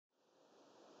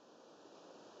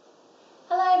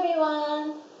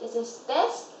this is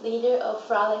Des, leader of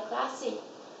FrolicLassie.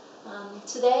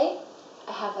 Today,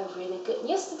 I have a really good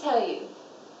news to tell you.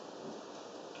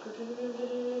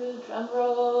 Drum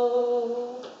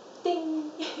roll!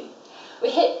 Ding! We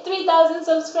hit 3,000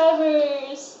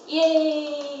 subscribers!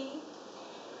 Yay!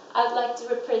 I'd like to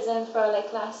represent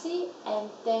FrolicLassie and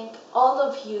thank all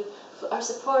of you for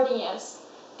supporting us.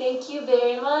 Thank you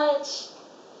very much!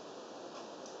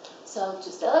 So to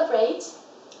celebrate,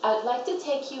 I'd like to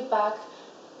take you back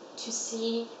to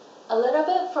see a little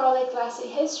bit FrolicLassie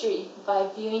history by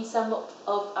viewing some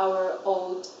of our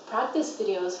old practice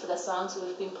videos for the songs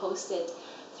we've been posted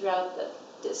throughout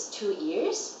this 2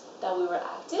 years that we were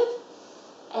active.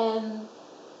 And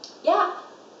yeah,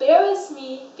 bear with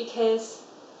me because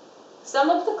some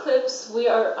of the clips we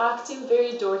are acting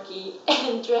very dorky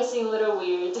and dressing a little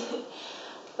weird.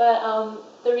 But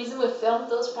the reason we filmed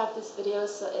those practice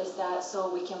videos is that so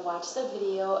we can watch the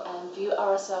video and view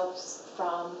ourselves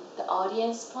from the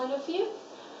audience point of view,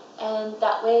 and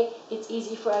that way it's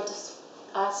easy for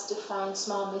us to find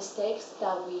small mistakes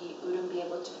that we wouldn't be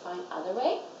able to find other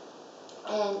way,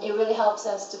 and it really helps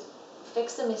us to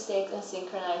fix the mistakes and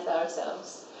synchronize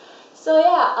ourselves. So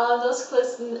yeah, those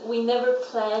clips we never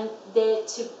planned it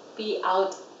to be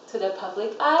out to the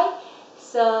public eye,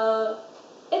 so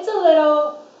it's a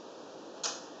little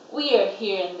weird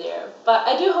here and there, but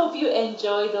I do hope you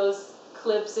enjoy those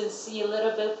clips and see a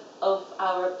little bit of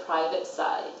our private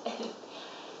side.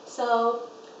 So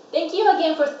thank you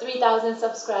again for 3,000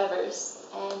 subscribers,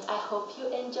 and I hope you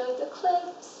enjoyed the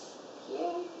clips.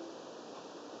 Here.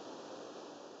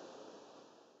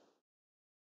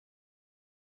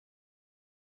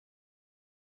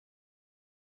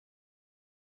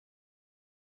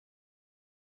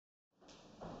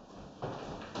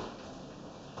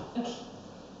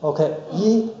 OK，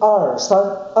 1、2、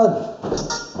3，摁。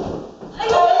哎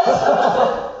呀！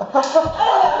按2下吧，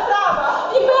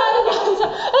你不要按2下，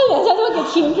按2下就会给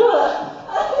停住了。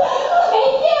没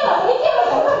电了，没电了，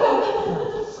赶快赶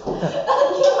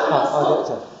快！好，这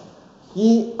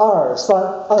1、2、3，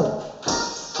摁。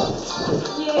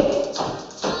耶！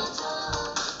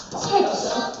太搞笑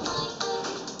了。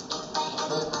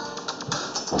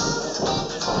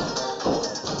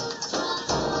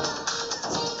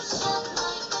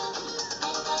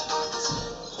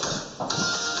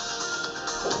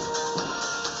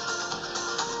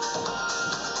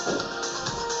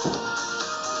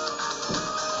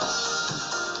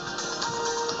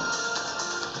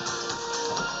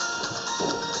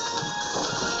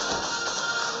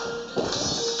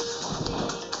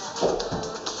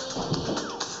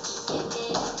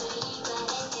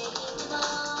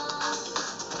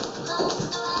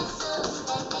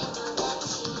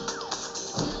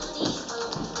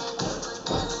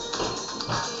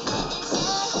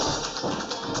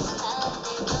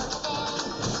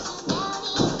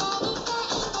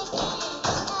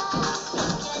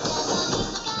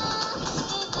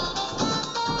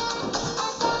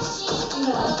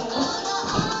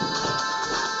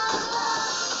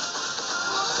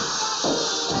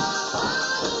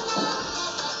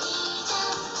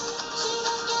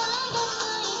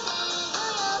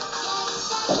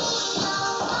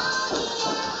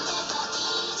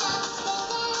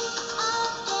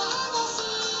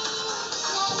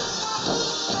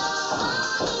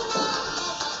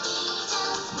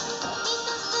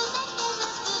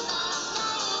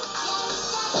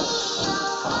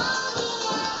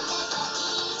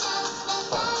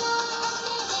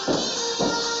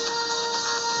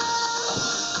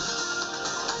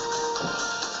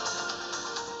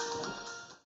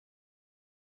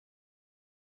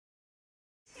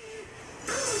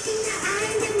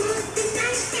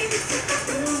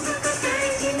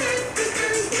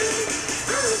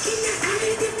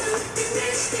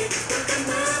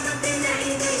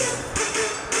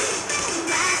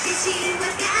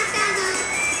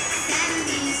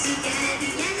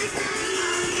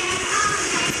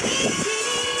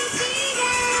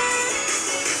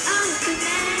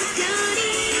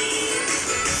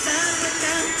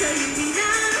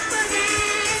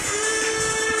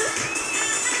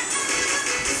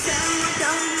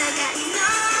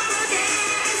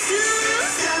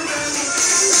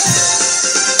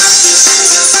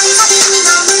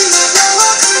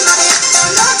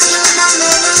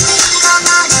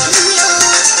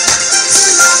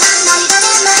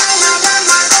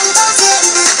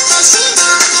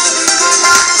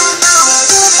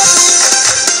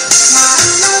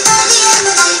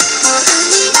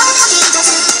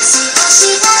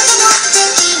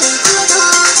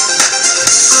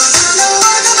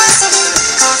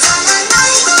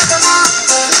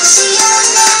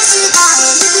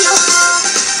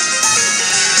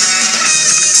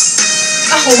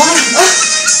好慢哦。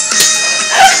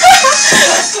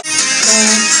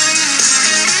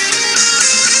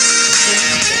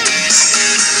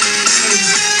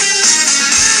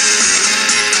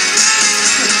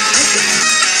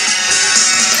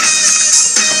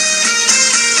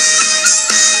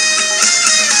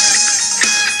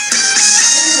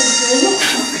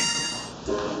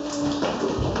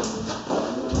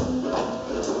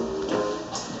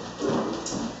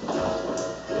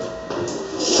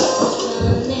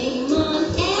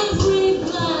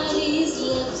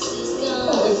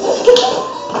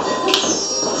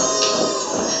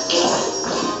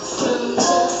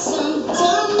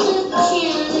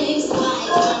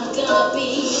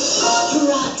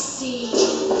Roxie,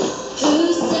 who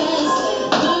says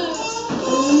that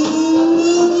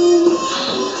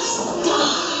I'm a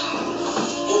star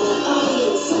in the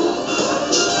audience.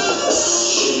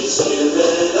 She's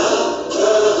giving up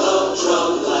her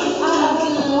humdrum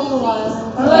life.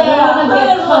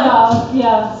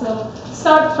 Yeah, so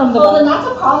start from the Well, then that's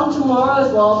a problem tomorrow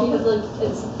as well because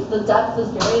the depth is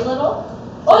very little.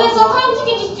 Oh, then sometimes you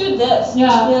can just do this.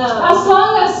 Yeah. Yeah. As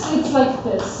long as it's like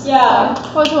this. Yeah.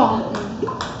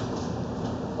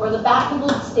 Or the back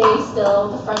will stay still,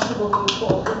 the front will move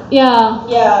forward. Yeah.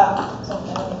 Yeah.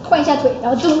 换一下腿，然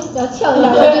后咚，然后跳一下，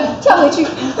然后就跳回去，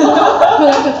然后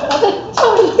再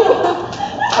跳回去。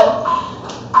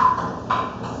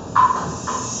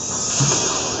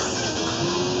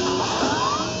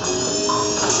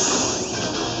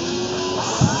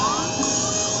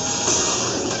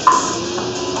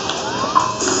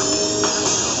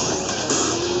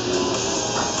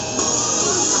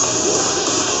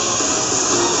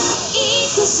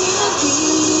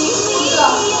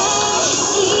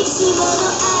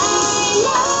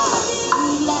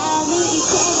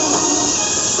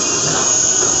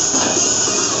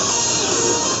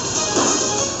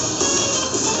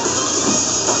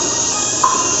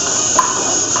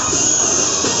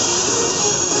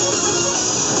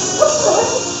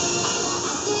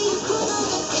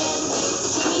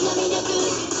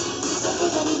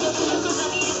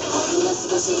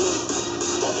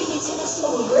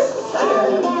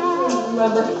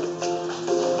Remember?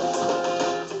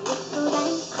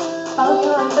 方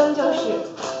向灯就是，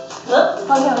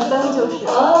方向灯就是。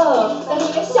哦，那是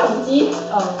因为相机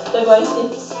的关系。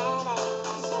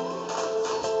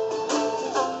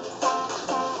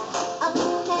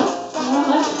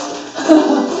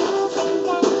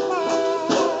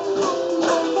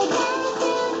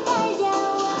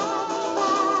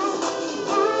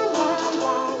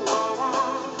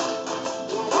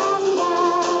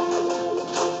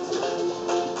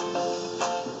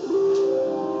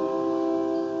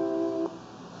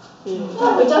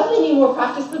Yeah, we definitely need more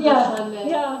practice with this one.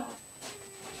 Yeah.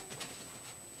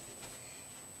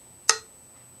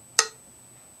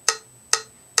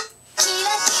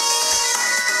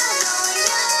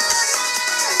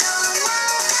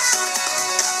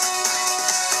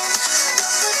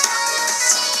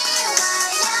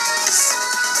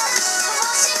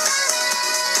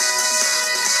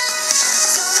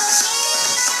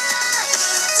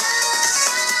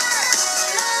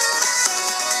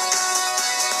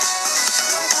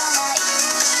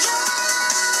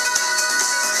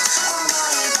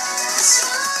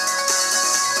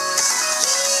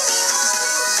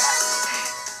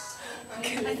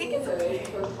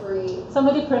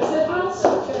 Somebody press it once?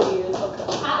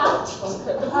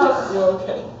 You're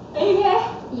okay.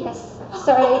 Yes.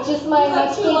 Sorry, just my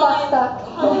skin got stuck.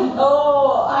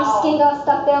 Oh. My skin got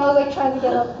stuck there. I was like trying to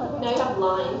get up. Now you have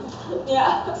lines.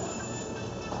 Yeah.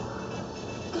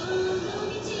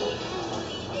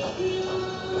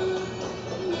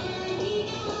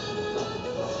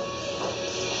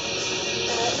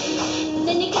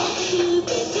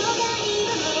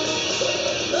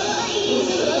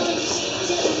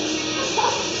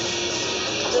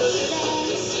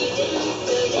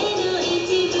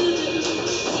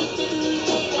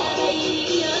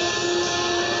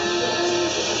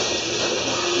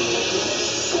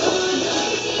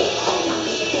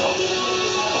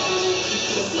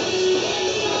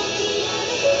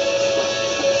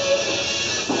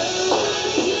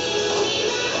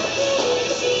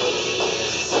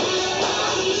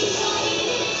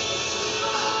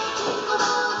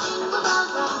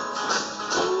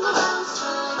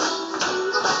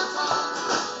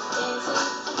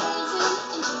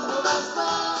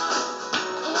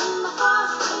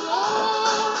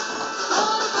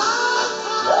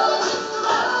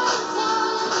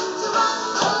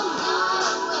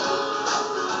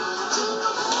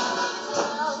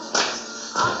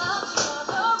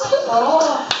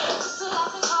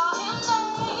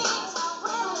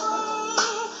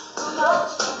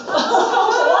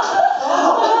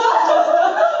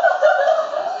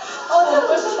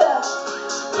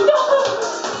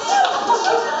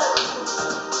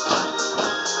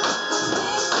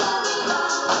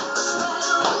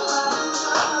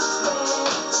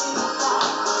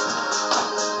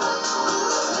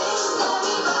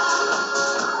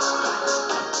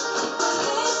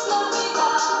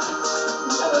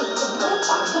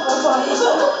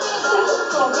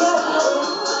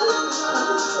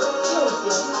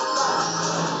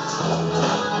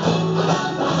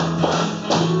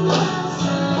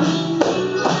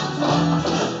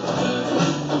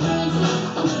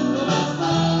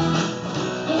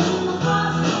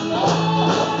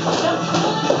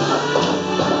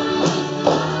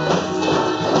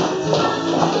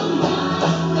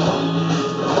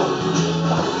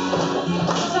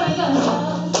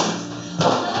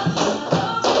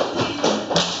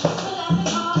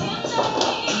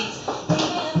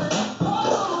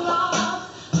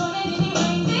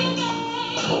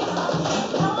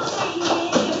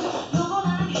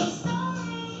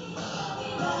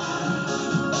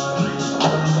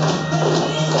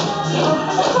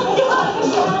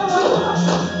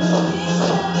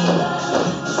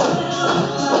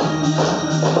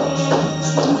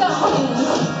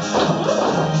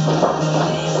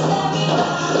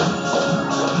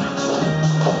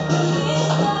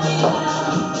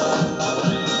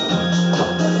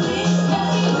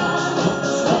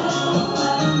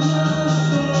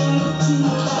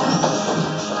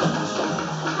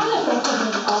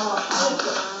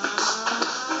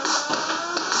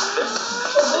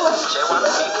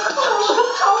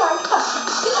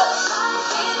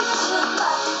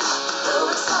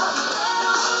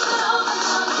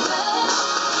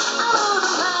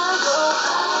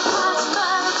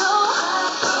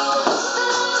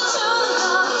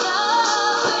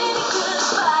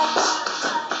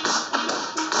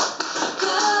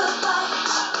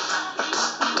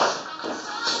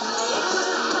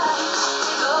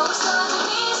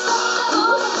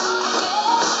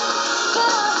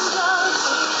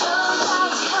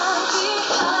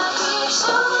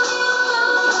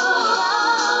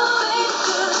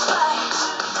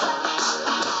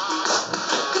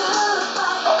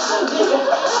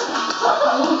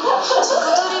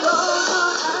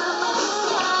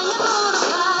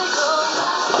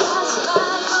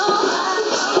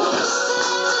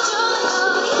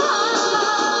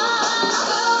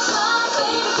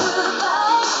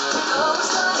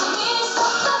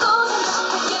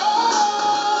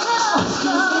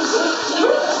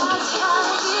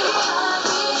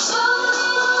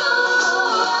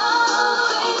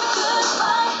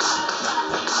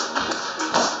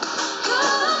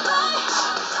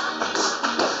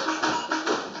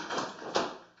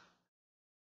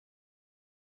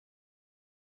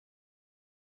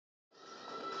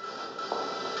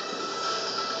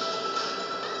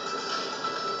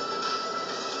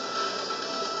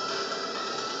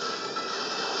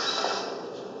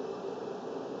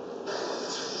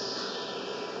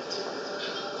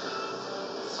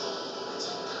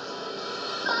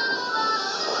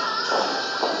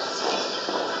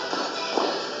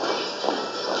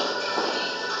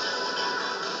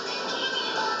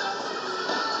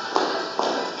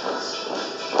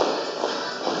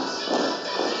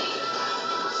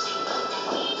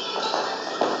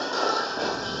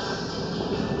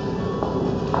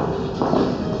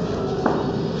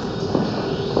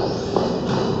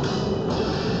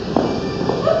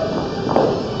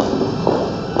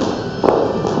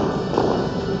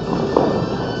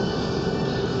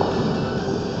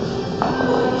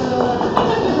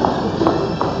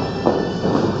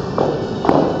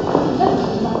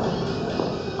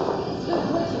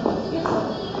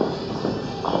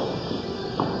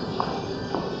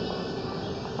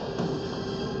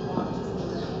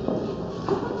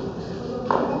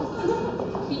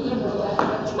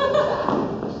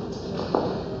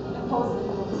 post